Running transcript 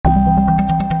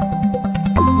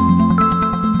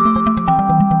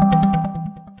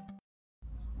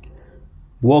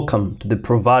Welcome to the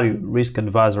ProValue Risk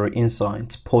Advisory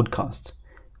Insights podcast.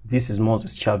 This is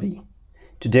Moses Chavi.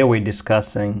 Today we're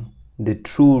discussing the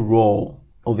true role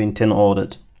of internal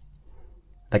audit.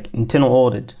 Internal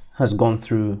audit has gone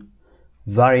through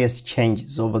various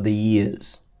changes over the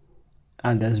years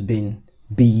and has been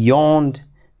beyond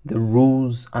the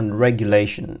rules and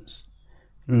regulations.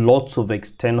 Lots of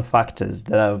external factors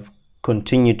that have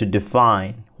continued to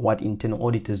define what internal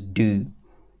auditors do,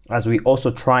 as we also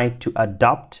try to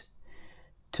adapt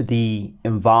to the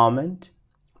environment,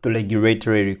 to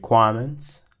regulatory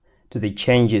requirements, to the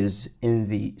changes in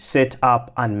the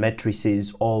setup and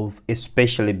matrices of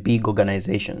especially big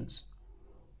organizations.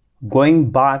 Going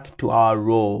back to our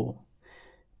role,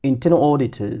 internal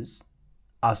auditors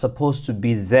are supposed to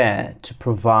be there to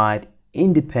provide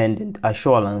independent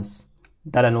assurance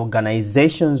that an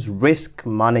organization's risk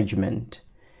management,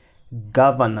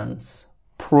 governance,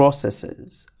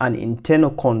 processes, and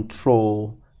internal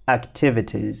control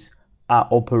activities are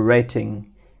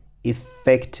operating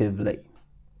effectively.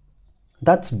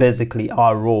 That's basically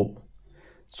our role.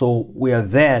 So we are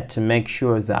there to make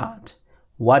sure that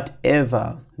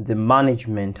whatever the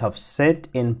management have set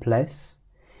in place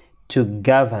to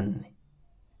govern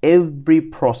every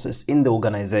process in the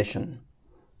organization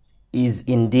is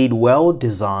indeed well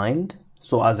designed.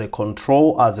 So as a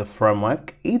control, as a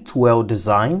framework, it's well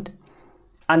designed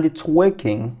and it's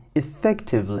working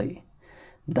effectively.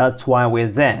 That's why we're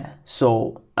there.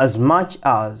 So as much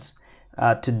as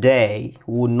today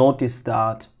we'll notice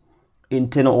that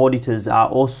internal auditors are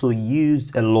also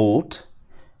used a lot,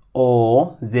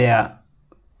 or they're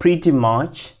pretty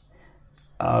much,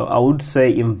 I would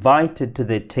say, invited to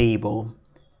the table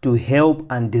to help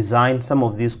and design some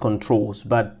of these controls,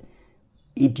 but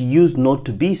it used not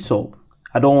to be so.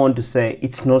 I don't want to say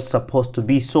it's not supposed to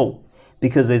be so,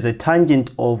 because there's a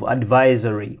tangent of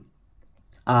advisory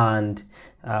and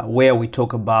where we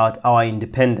talk about our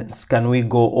independence. Can we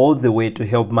go all the way to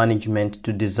help management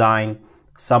to design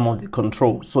some of the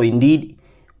controls? So indeed,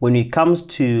 when it comes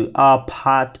to our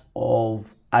part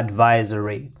of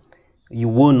advisory, you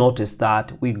will notice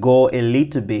that we go a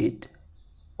little bit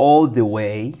all the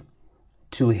way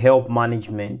to help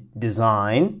management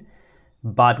design,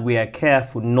 but we are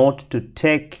careful not to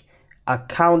take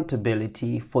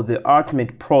accountability for the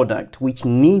ultimate product, which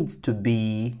needs to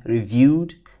be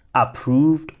reviewed,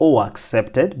 approved, or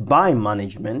accepted by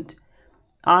management.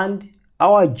 And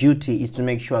our duty is to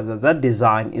make sure that that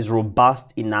design is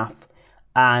robust enough,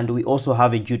 and we also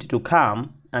have a duty to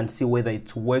come and see whether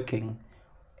it's working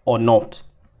or not.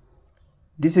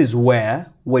 This is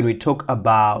where, when we talk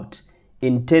about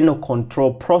internal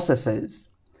control processes,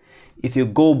 if you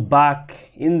go back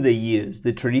in the years,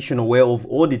 the traditional way of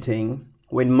auditing,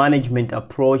 when management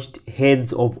approached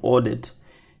heads of audit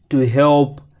to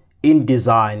help in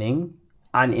designing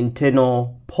an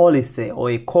internal policy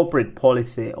or a corporate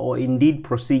policy or indeed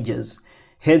procedures,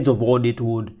 heads of audit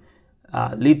would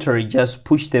literally just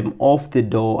push them off the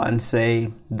door and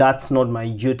say, that's not my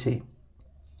duty.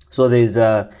 So there's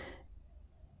a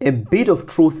bit of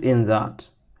truth in that.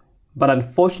 But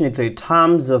unfortunately,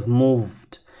 times have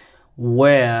moved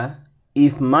where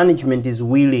if management is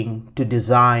willing to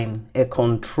design a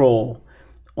control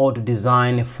or to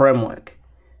design a framework,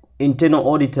 internal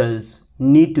auditors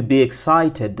need to be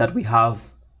excited that we have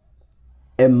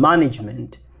a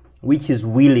management which is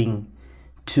willing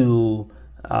to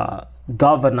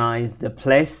governize the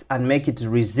place and make it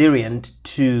resilient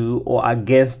to or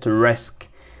against risk.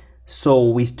 So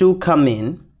we still come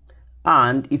in,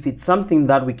 and if it's something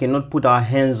that we cannot put our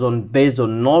hands on based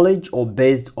on knowledge or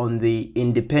based on the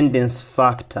independence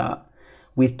factor,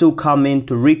 we still come in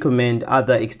to recommend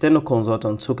other external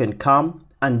consultants who can come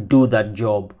and do that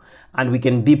job. And we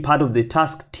can be part of the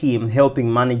task team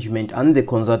helping management and the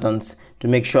consultants to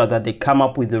make sure that they come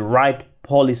up with the right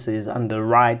policies and the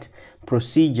right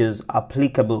procedures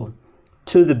applicable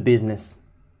to the business.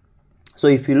 So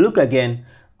if you look again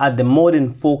at the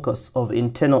modern focus of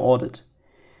internal audit,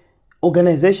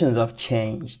 organizations have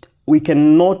changed. We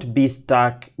cannot be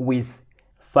stuck with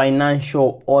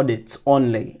financial audits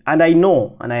only. And I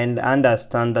know and I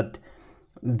understand that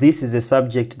this is a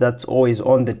subject that's always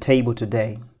on the table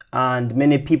today. And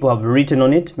many people have written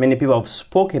on it, many people have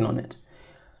spoken on it.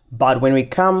 But when we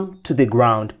come to the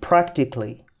ground,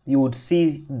 practically, you would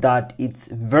see that it's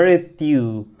very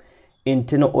few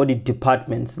internal audit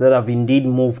departments that have indeed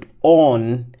moved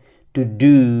on to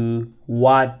do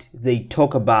what they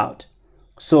talk about.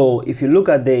 So if you look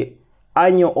at the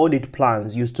annual audit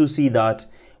plans, you still see that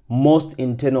most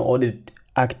internal audit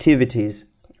activities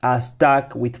are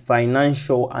stuck with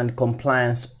financial and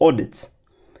compliance audits.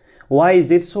 Why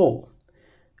is it so?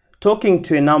 talking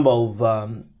to a number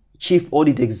of chief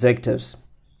audit executives,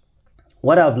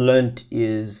 what I've learned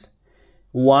is,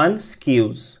 one,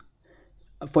 skills.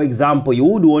 For example, you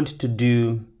would want to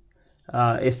do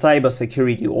a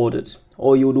cybersecurity audit,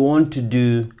 or you would want to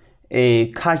do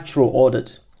a cultural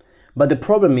audit. But the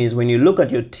problem is, when you look at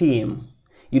your team,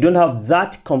 you don't have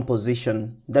that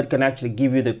composition that can actually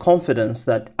give you the confidence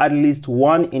that at least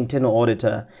one internal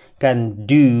auditor can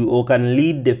do or can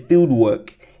lead the field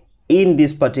work in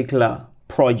this particular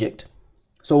project.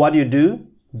 So what do?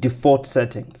 Default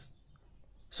settings.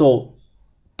 So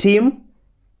team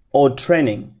or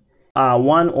training are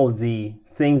one of the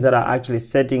things that are actually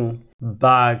setting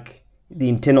back the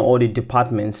internal audit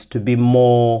departments to be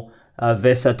more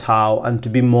versatile and to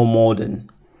be more modern.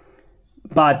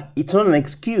 But it's not an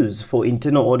excuse for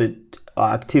internal audit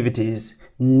activities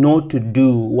not to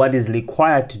do what is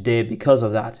required today because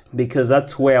of that. Because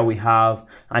that's where we have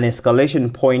an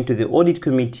escalation point to the audit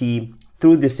committee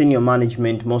through the senior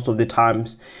management most of the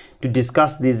times to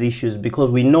discuss these issues,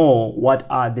 because we know what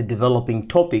are the developing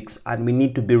topics and we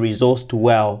need to be resourced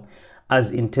well as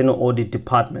internal audit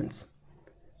departments.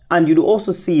 And you'll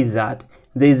also see that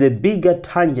there's a bigger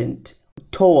tangent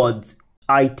towards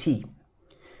IT.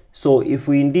 So if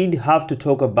we indeed have to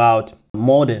talk about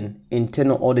modern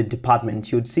internal audit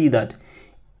departments, you'd see that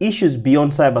issues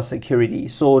beyond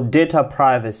cybersecurity, so data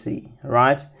privacy,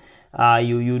 right?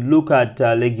 You look at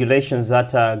regulations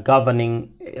that are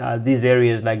governing these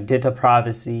areas like data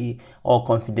privacy or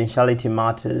confidentiality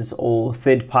matters or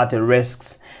third-party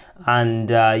risks, and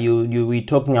we're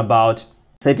talking about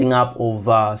setting up of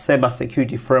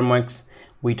cybersecurity frameworks.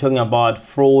 We're talking about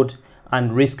fraud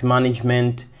and risk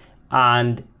management,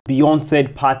 and beyond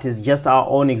third parties, just our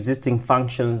own existing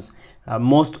functions.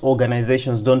 Most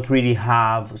organizations don't really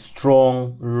have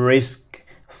strong risk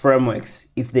frameworks,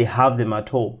 if they have them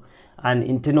at all. And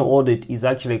internal audit is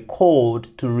actually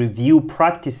called to review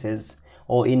practices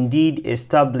or indeed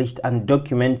established and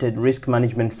documented risk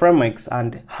management frameworks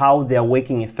and how they are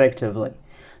working effectively.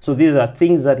 So these are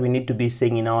things that we need to be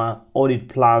seeing in our audit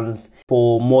plans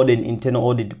for modern internal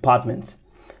audit departments.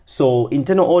 So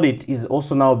internal audit is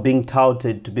also now being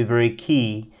touted to be very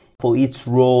key for its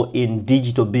role in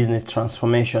digital business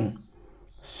transformation.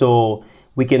 So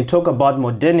we can talk about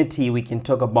modernity, we can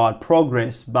talk about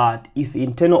progress, but if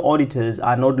internal auditors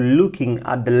are not looking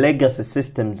at the legacy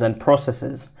systems and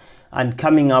processes and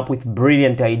coming up with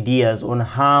brilliant ideas on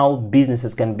how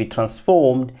businesses can be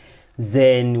transformed,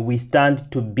 then we stand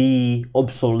to be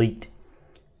obsolete.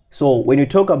 So when you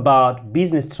talk about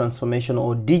business transformation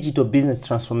or digital business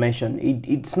transformation,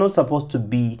 it's not supposed to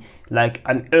be like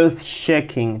an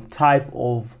earth-shaking type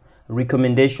of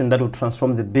recommendation that will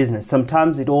transform the business.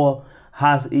 Sometimes it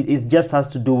just has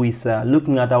to do with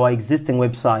looking at our existing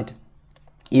website.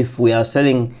 If we are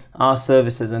selling our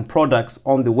services and products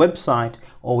on the website,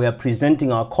 or we are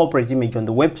presenting our corporate image on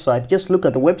the website, just look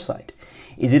at the website.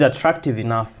 Is it attractive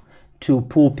enough to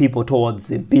pull people towards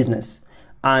the business?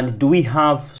 And do we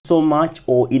have so much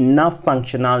or enough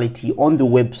functionality on the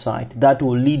website that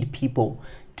will lead people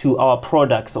to our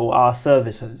products or our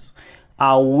services?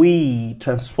 Are we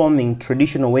transforming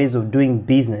traditional ways of doing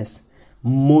business,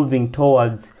 moving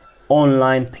towards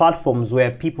online platforms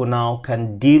where people now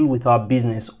can deal with our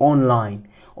business online?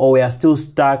 Or we are still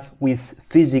stuck with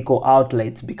physical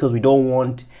outlets because we don't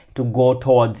want to go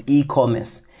towards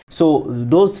e-commerce? So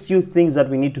those few things that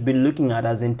we need to be looking at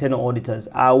as internal auditors,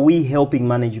 are we helping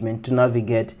management to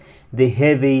navigate the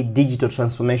heavy digital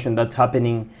transformation that's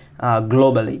happening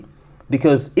globally?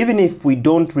 Because even if we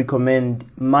don't recommend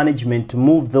management to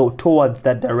move towards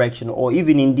that direction, or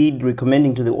even indeed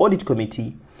recommending to the audit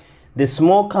committee, the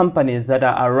small companies that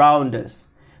are around us,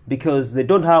 because they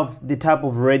don't have the type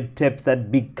of red tape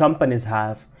that big companies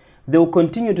have, they will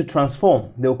continue to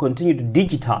transform, they will continue to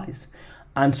digitize.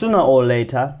 And sooner or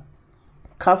later,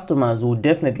 customers will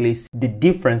definitely see the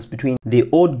difference between the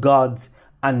old guards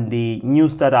and the new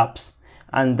startups.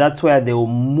 And that's where they will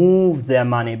move their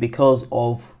money because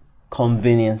of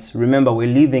convenience. Remember, we're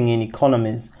living in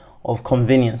economies of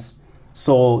convenience.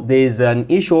 So there's an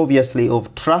issue, obviously,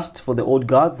 of trust for the old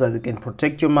guards, that they can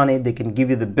protect your money, they can give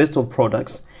you the best of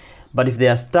products. But if they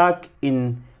are stuck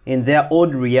in their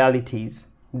old realities,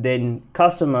 then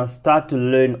customers start to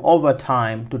learn over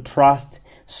time to trust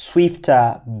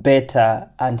swifter, better,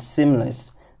 and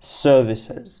seamless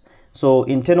services. So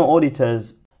internal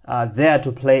auditors are there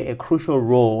to play a crucial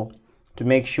role to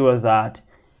make sure that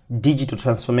digital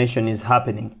transformation is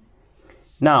happening.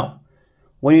 Now,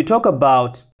 when you talk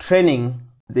about training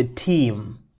the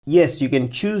team, yes, you can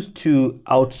choose to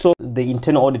outsource the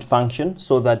internal audit function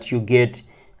so that you get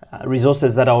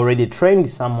resources that are already trained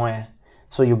somewhere.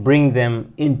 So you bring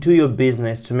them into your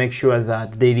business to make sure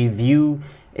that they review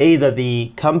either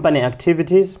the company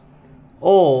activities,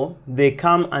 or they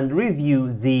come and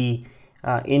review the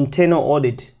internal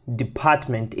audit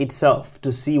department itself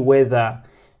to see whether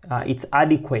it's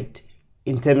adequate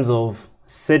in terms of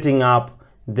setting up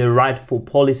the rightful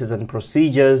policies and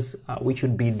procedures, which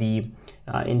would be the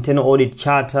internal audit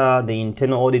charter, the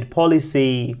internal audit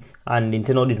policy, and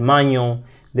internal audit manual,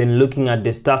 then looking at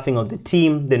the staffing of the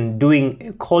team, then doing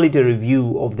a quality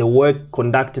review of the work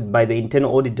conducted by the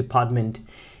internal audit department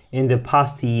in the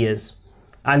past years.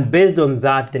 And based on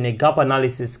that, then a gap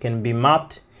analysis can be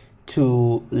mapped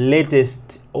to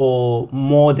latest or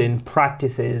modern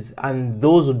practices, and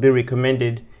those would be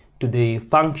recommended to the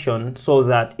function so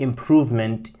that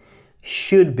improvement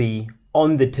should be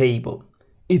on the table.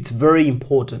 It's very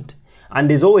important. And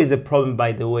there's always a problem,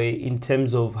 by the way, in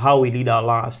terms of how we lead our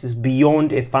lives. It's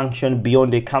beyond a function,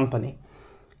 beyond a company.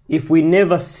 If we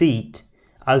never sit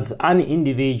as an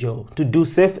individual to do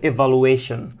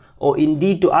self-evaluation, or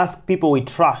indeed to ask people we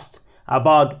trust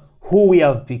about who we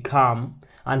have become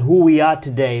and who we are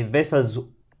today versus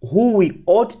who we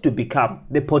ought to become,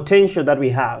 the potential that we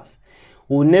have,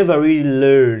 we'll never really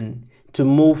learn to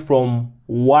move from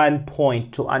one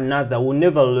point to another. We'll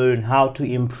never learn how to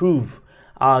improve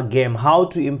our game, how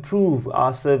to improve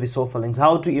our service offerings,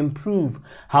 how to improve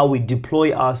how we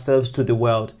deploy ourselves to the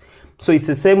world. So it's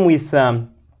the same with an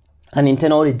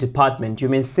internal audit department. You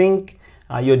may think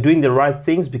you're doing the right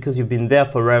things because you've been there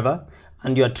forever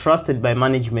and you're trusted by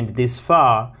management this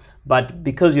far, but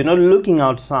because you're not looking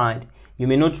outside, you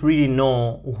may not really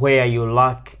know where you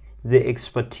lack the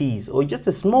expertise or just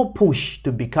a small push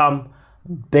to become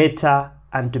better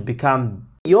and to become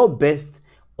your best,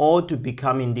 or to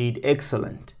become indeed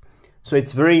excellent. So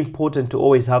it's very important to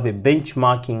always have a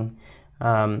benchmarking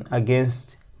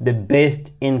against the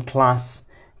best in class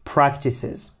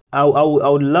practices. I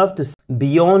would love to,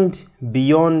 beyond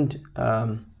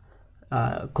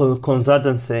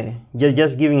consultancy,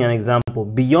 just giving an example,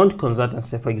 beyond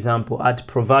consultancy, for example, at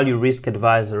ProValue Risk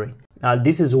Advisory,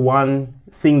 this is one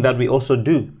thing that we also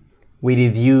do. We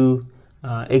review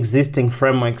existing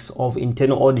frameworks of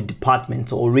internal audit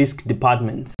departments or risk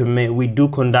departments. We do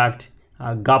conduct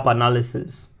gap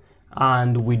analysis,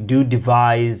 and we do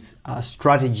devise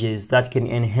strategies that can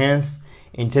enhance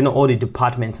internal audit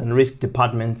departments and risk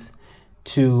departments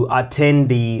to attain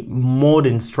the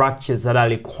modern structures that are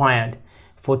required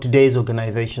for today's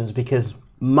organizations, because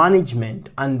management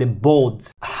and the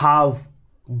boards have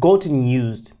gotten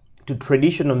used to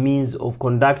traditional means of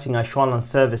conducting assurance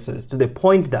services to the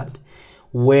point that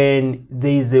when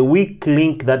there is a weak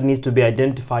link that needs to be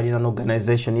identified in an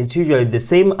organization, it's usually the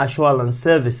same assurance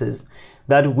services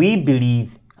that we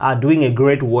believe are doing a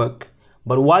great work.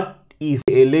 But what if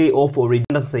a layoff or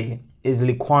redundancy is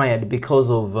required because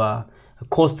of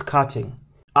cost cutting?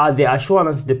 Are the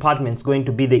assurance departments going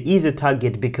to be the easy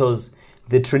target because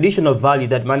the traditional value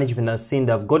that management has seen,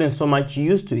 they've gotten so much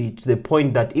used to it to the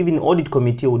point that even audit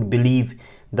committee would believe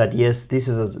that yes, this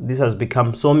has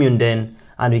become so mundane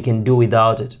and we can do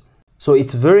without it. So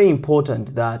it's very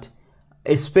important that,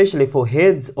 especially for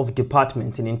heads of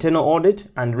departments in internal audit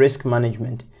and risk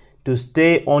management, to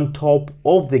stay on top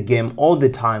of the game all the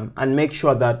time and make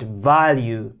sure that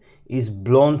value is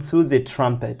blown through the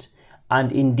trumpet.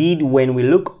 And indeed, when we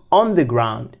look on the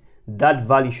ground, that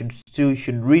value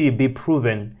should really be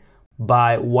proven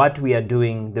by what we are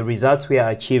doing, the results we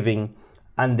are achieving,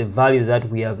 and the value that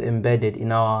we have embedded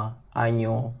in our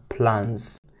annual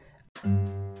plans.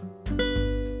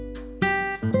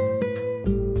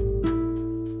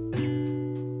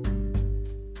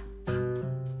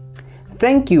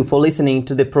 Thank you for listening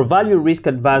to the ProValue Risk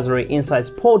Advisory Insights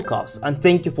podcast, and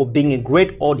thank you for being a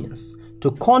great audience.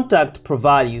 To contact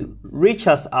ProValue, reach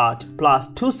us at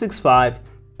 +265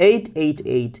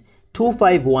 888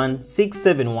 251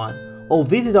 671 or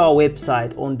visit our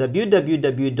website on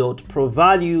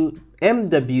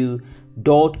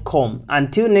www.provaluemw.com.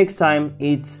 Until next time,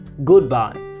 it's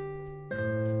goodbye.